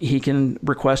 he can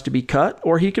request to be cut,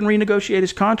 or he can renegotiate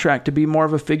his contract to be more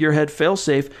of a figurehead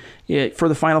failsafe for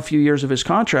the final few years of his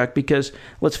contract. Because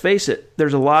let's face it,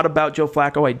 there's a lot about Joe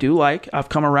Flacco I do like. I've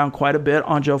come around quite a bit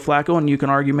on Joe Flacco, and you can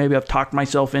argue maybe I've talked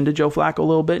myself into Joe Flacco a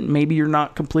little bit, and maybe you're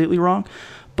not completely wrong.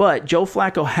 But Joe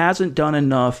Flacco hasn't done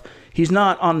enough. He's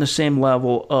not on the same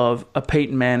level of a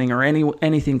Peyton Manning or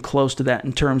anything close to that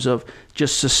in terms of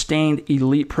just sustained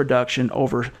elite production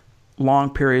over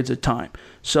long periods of time.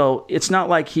 So it's not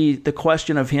like the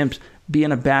question of him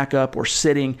being a backup or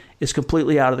sitting is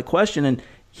completely out of the question, and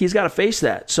he's got to face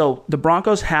that. So the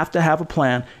Broncos have to have a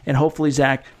plan, and hopefully,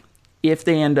 Zach, if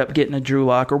they end up getting a Drew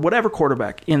Lock or whatever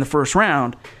quarterback in the first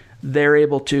round, they're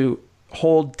able to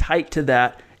hold tight to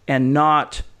that and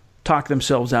not talk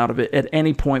themselves out of it at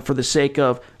any point for the sake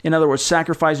of, in other words,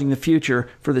 sacrificing the future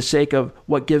for the sake of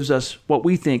what gives us what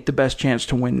we think the best chance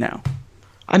to win now.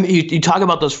 I mean, you talk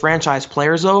about those franchise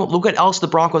players, though. Look what else the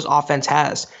Broncos offense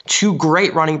has. 2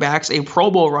 great running backs, a Pro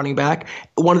Bowl running back,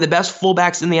 one of the best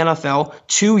fullbacks in the NFL,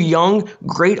 2 young,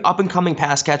 great up-and-coming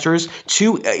pass catchers,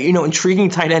 2 intriguing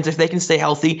tight ends if they can stay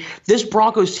healthy. This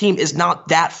Broncos team is not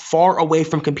that far away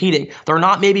from competing. They're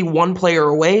not maybe one player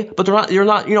away, but they're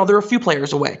a few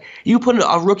players away. You put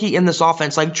a rookie in this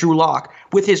offense like Drew Lock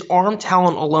with his arm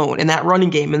talent alone and that running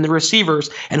game and the receivers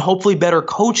and hopefully better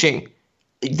coaching,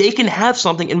 they can have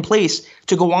something in place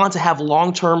to go on to have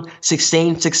long-term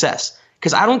sustained success.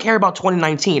 Because I don't care about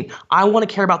 2019. I want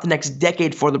to care about the next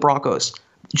decade for the Broncos.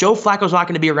 Joe Flacco's not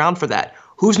going to be around for that.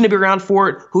 Who's going to be around for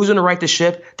it? Who's going to right the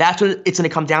ship? That's what it's going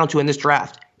to come down to in this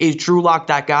draft. Is Drew Lock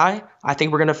that guy? I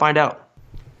think we're going to find out.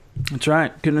 That's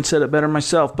right. Couldn't have said it better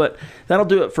myself. But that'll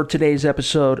do it for today's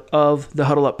episode of the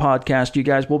Huddle Up Podcast. You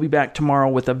guys, we'll be back tomorrow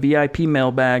with a VIP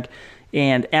mailbag.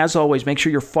 And as always, make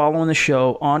sure you're following the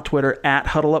show on Twitter at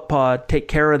HuddleUpPod. Take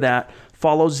care of that.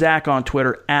 Follow Zach on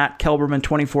Twitter at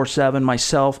Kelberman247,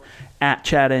 myself at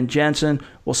Chad N. Jensen.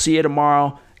 We'll see you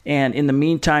tomorrow. And in the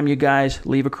meantime, you guys,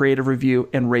 leave a creative review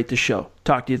and rate the show.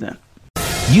 Talk to you then.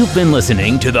 You've been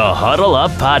listening to the Huddle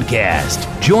Up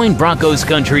Podcast. Join Broncos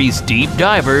Country's deep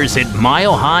divers at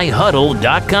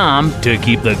milehighhuddle.com to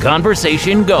keep the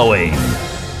conversation going.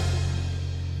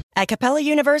 At Capella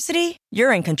University,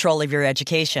 you're in control of your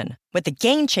education. With the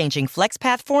game-changing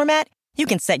FlexPath format, you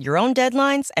can set your own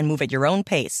deadlines and move at your own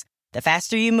pace. The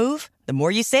faster you move, the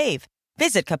more you save.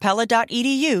 Visit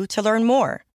capella.edu to learn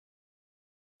more.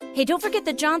 Hey, don't forget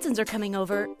the Johnsons are coming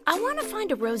over. I want to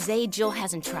find a rosé Jill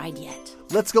hasn't tried yet.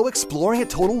 Let's go exploring at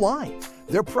Total Wine.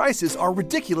 Their prices are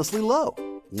ridiculously low.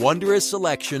 Wondrous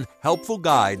selection, helpful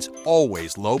guides,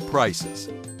 always low prices.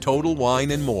 Total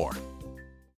Wine and more.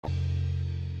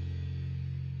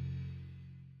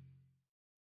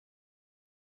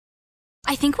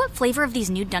 I think what flavor of these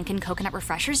new Dunkin' Coconut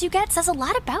Refreshers you get says a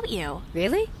lot about you.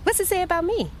 Really? What's it say about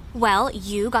me? Well,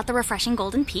 you got the refreshing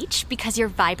golden peach because you're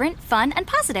vibrant, fun, and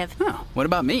positive. Oh, what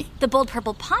about me? The bold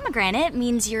purple pomegranate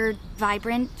means you're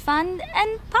vibrant, fun,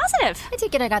 and positive. I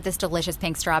take it I got this delicious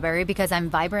pink strawberry because I'm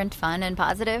vibrant, fun, and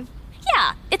positive?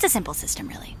 Yeah, it's a simple system,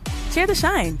 really. Share the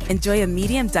shine. Enjoy a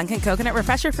medium Dunkin' Coconut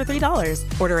Refresher for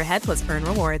 $3. Order ahead plus earn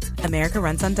rewards. America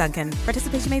runs on Dunkin'.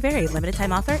 Participation may vary. Limited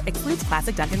time offer. Excludes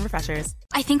classic Dunkin' Refreshers.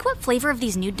 I think what flavor of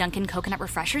these new Dunkin' Coconut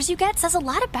Refreshers you get says a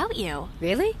lot about you.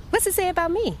 Really? What's it say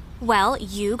about me? Well,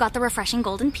 you got the refreshing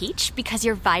golden peach because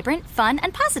you're vibrant, fun,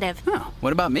 and positive. Oh,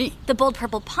 what about me? The bold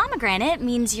purple pomegranate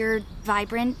means you're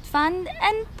vibrant, fun,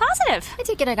 and positive. I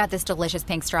take it I got this delicious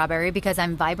pink strawberry because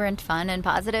I'm vibrant, fun, and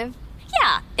positive.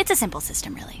 Yeah, it's a simple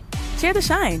system, really. Share the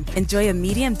shine. Enjoy a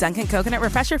medium Dunkin' Coconut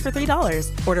Refresher for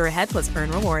 $3. Order ahead plus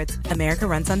earn rewards. America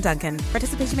runs on Dunkin'.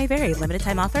 Participation may vary. Limited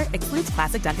time offer. Excludes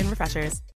classic Dunkin' Refreshers.